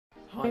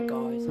Hi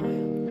guys, I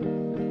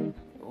am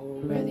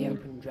already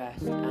up and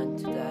dressed, and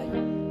today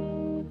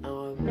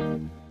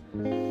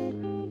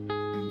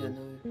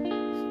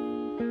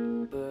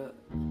but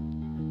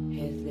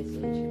here's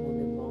literally just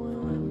wondering why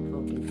I am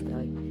vlogging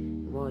today.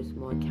 Why is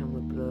my camera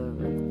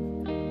blurry?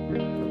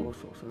 I've all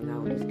sorts of now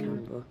on this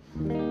camera.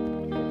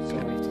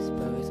 Sorry if this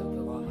blurs up,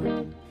 but I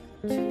have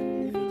 2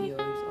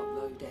 videos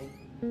uploading.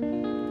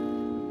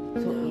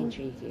 It's not being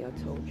cheeky, I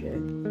told you.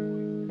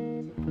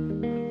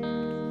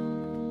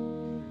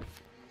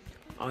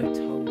 I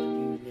told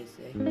you,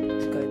 Lizzie,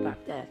 to go back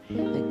there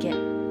and get.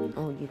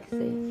 Oh, you can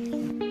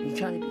see. You're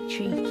trying to be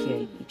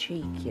cheeky. You're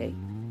cheeky.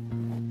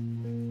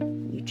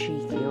 You're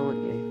cheeky,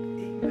 aren't you?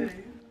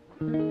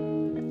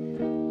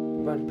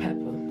 Red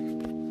pepper.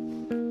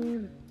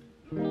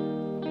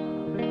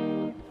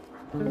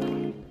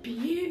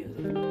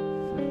 Beautiful.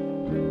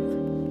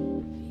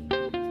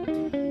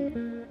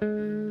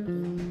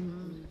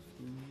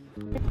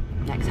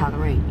 Next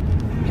Halloween.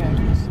 Yeah,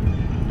 just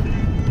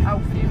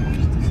Alfie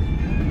wants to see me.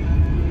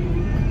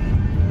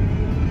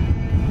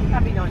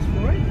 That'd be nice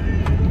for it.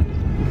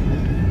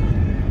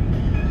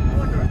 I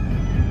wonder.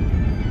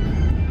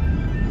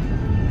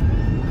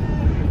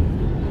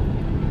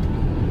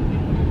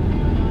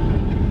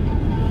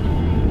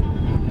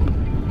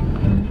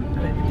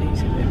 And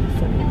everybody's a bit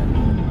funny.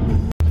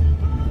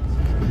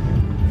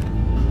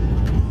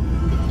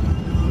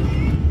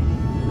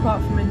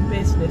 Apart from in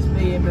business,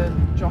 me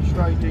and Josh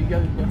Rowe do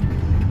yoga.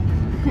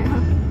 You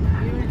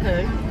and who?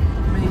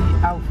 Me,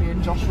 Alfie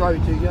and Josh Rowe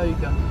do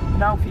yoga.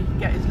 And Alfie can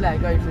get his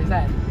leg over his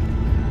head.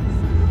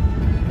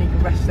 And he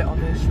can rest it on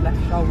his left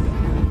shoulder.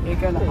 You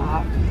go like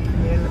that.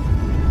 Yeah.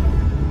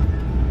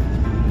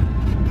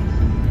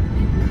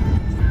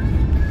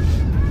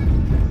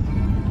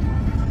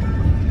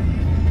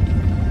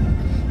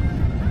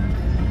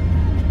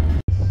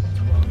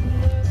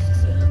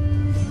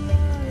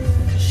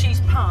 She's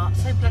parked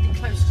so bloody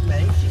close to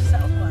me, she's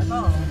set off my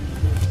bar.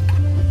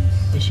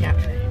 Is she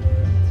actually?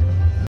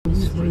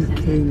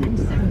 Smoking.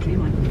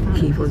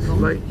 Keep on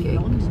smoking.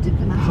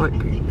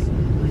 Hyping.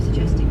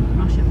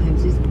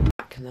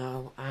 Back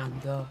now,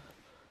 and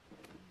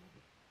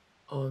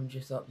I'm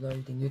just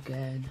uploading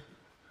again.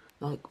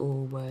 Like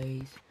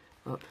always.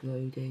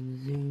 Uploading.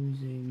 Zoom,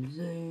 zoom,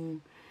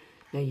 zoom.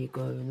 There you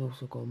go, and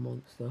also got a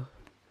monster.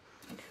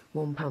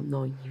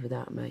 £1.90 for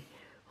that, mate.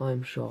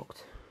 I'm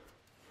shocked.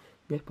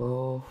 Rip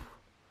off.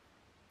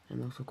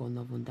 And also got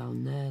another one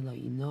down there,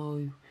 like you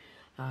know.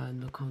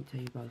 And I can't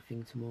tell you about the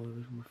thing tomorrow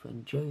with my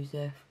friend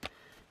Joseph.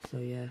 So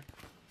yeah,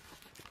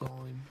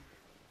 I'm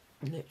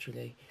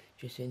literally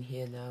just in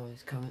here now.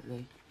 It's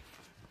currently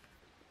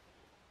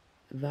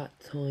that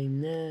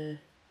time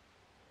there.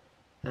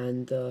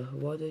 And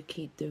why do I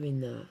keep doing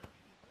that?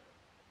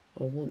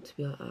 I want to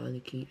be like that, and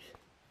it keeps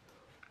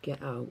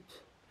get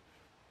out.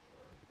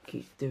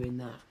 Keeps doing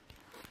that.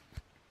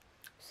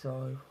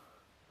 So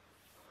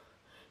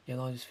yeah,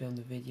 I just filmed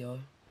the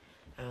video,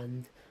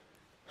 and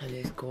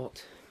it's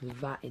got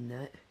that in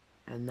it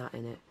and that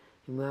in it.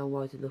 And now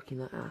why is it looking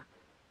like that?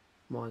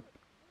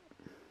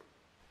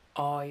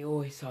 I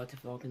always started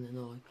vlogging and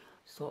I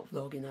stopped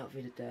vlogging that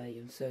for the day.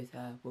 I'm so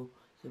terrible.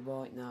 So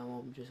right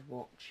now I'm just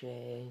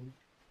watching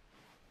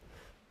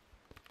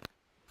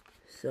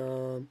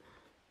some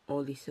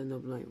Ollie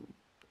 7 like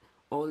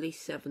Ollie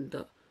 7.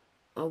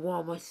 Oh,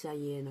 what am I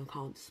saying? I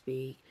can't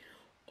speak.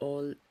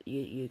 All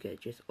you get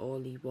just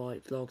Ollie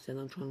White vlogs, and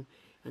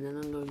then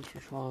I'm going to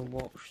try and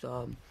watch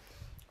some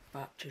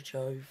Back to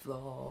Joe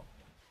vlog,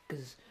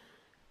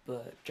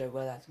 but Joe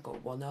Well hasn't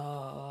got one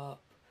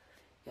up.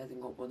 He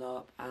hasn't got one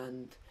up,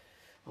 and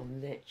I'm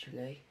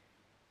literally.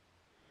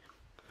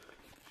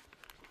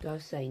 Did I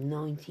say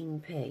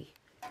 19p?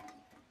 Oh,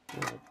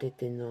 I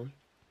didn't I?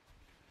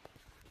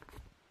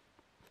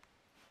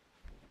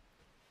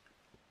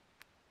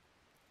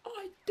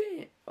 I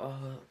did.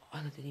 I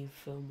didn't even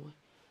film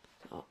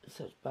my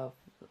such bad.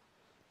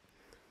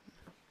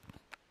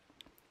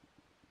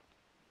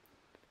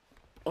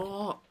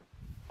 Oh.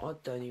 I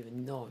don't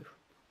even know.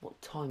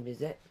 What time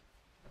is it?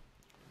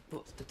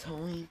 What's the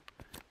time?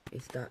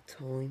 It's that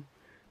time.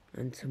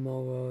 And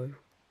tomorrow,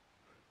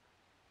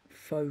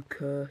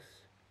 focus.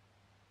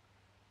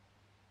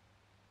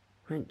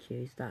 Thank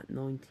you, it's that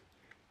 90.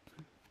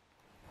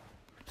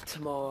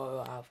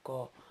 Tomorrow I've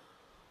got,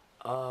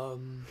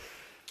 I'm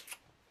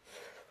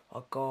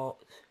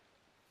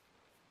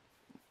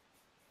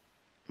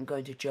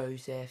going to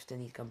Joseph, then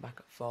he's come back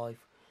at 5.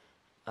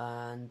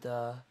 And,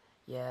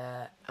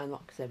 yeah, and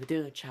like I said, we're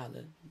doing a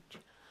challenge,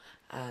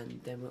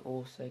 and then we're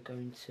also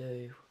going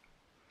to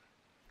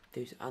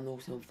do, and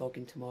also I'm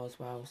vlogging tomorrow as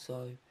well,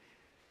 so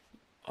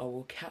I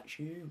will catch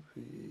you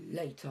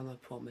later, and I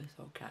promise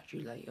I'll catch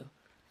you later.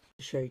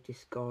 To show you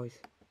this, guys.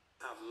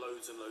 I have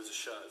loads and loads of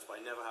shirts, but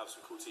I never have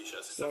some cool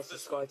t-shirts. Yeah,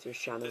 subscribe to his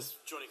channel. This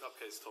Johnny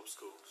Cupcake's top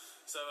school.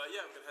 So,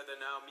 yeah, I'm going to head there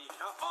now, meet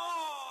Cal.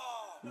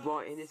 Oh!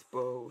 Right in his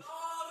balls.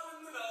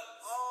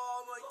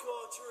 Oh my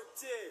god, you're a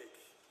dick.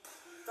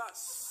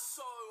 That's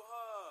so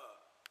hurt.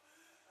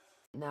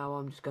 Now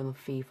I'm just going to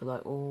FIFA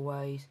like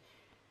always.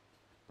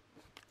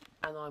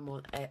 and I'm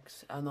on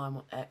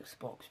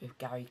Xbox with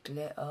Gary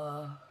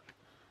Glitter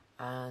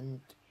and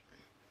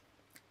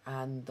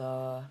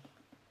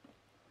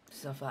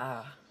stuff like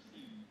that.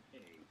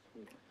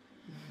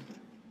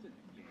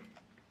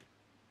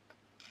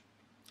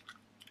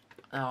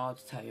 I'll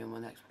just tell you on my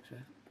Xbox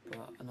with,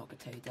 but I'm not gonna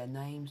tell you their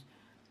names.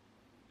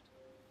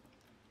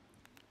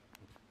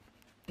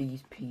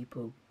 These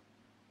people.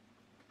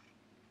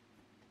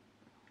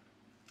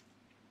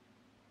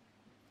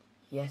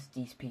 Yes,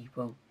 these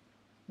people.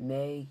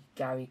 Me,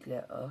 Gary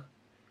Glitter.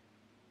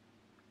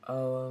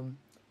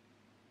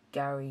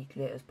 Gary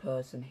Glitter's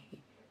person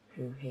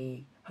who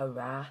he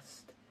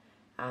harassed,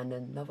 and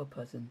another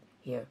person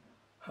he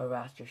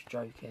harassed, just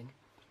joking.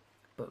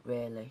 But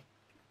really,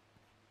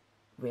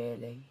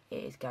 it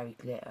is Gary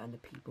Glitter and the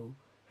people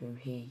who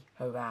he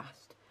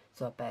harassed.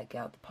 So I better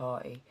get out the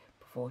party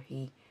before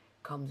he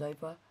comes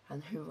over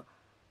and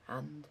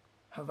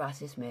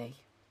harasses me.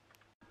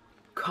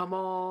 Come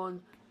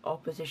on,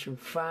 opposition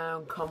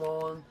fan, come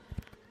on.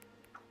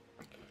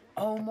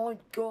 Oh my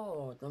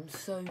god, I'm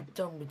so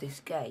done with this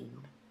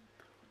game.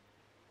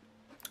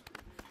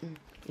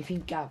 If you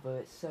can gather,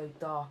 it's so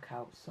dark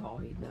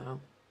outside now.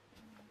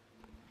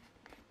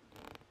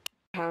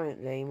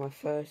 Apparently, my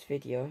first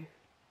video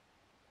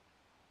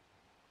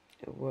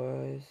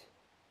was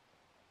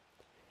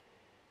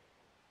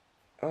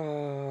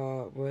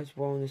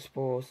Wellness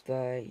Sports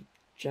Day,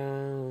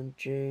 June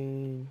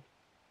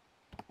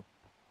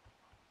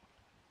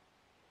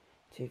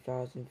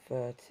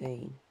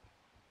 2013,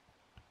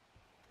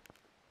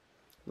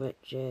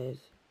 which is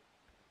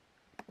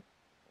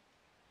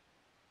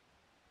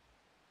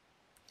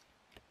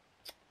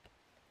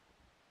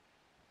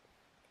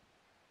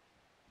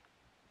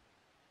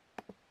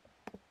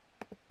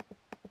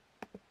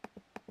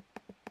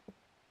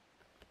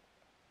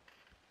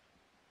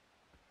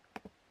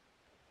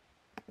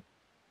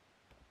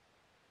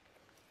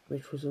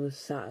on a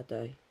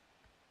Saturday.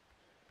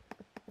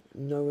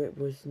 No, it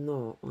was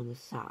not on a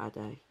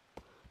Saturday.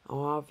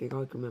 Oh, I think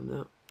I can remember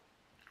that.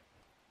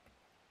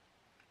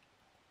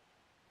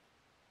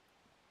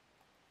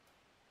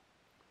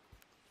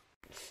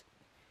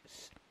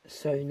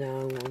 So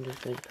now I'm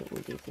just going to put all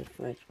these in the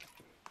fridge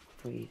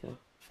freezer.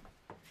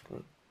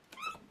 Okay.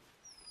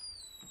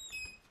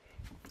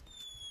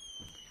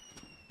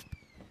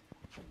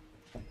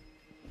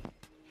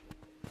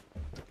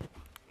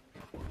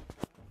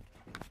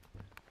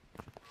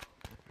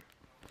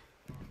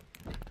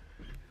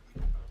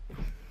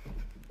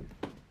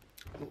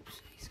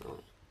 Oopsie,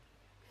 sorry.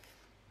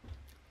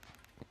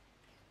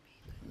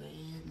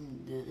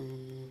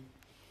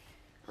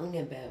 I'm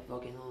getting better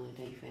vlogging on,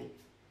 don't you think?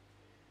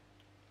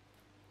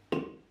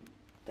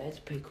 That's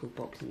a pretty cool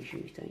boxing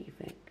shoes, don't you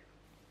think?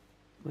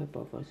 My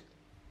brothers.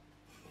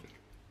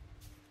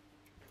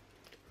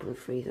 Put the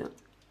freezer.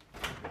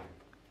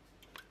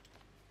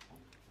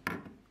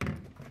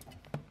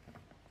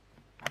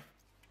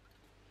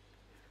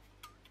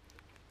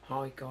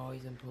 Hi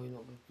guys, I'm probably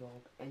not going to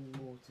vlog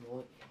anymore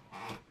tonight.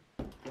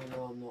 Well,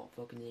 no, I'm not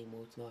vlogging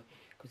anymore tonight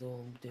because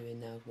all I'm doing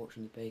now is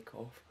watching the Bake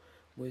Off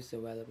with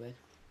Zoella.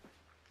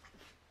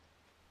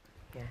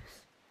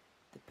 Yes,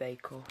 the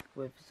Bake Off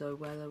with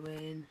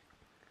Zoella.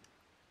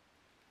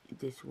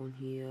 This one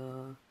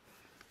here,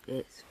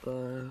 it's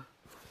the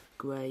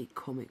Great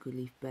Comic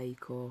Relief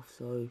Bake Off.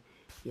 So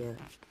yeah,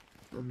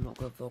 I'm not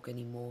going to vlog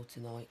anymore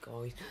tonight,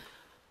 guys.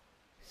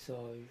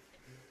 So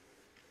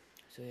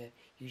yeah,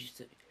 you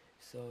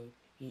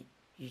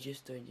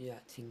just don't do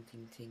that ting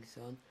ting ting,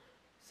 son.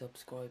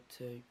 Subscribe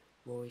to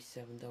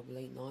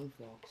Roy7889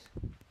 Vlogs.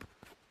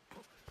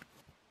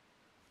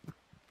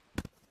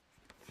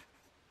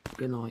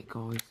 Good night,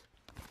 guys.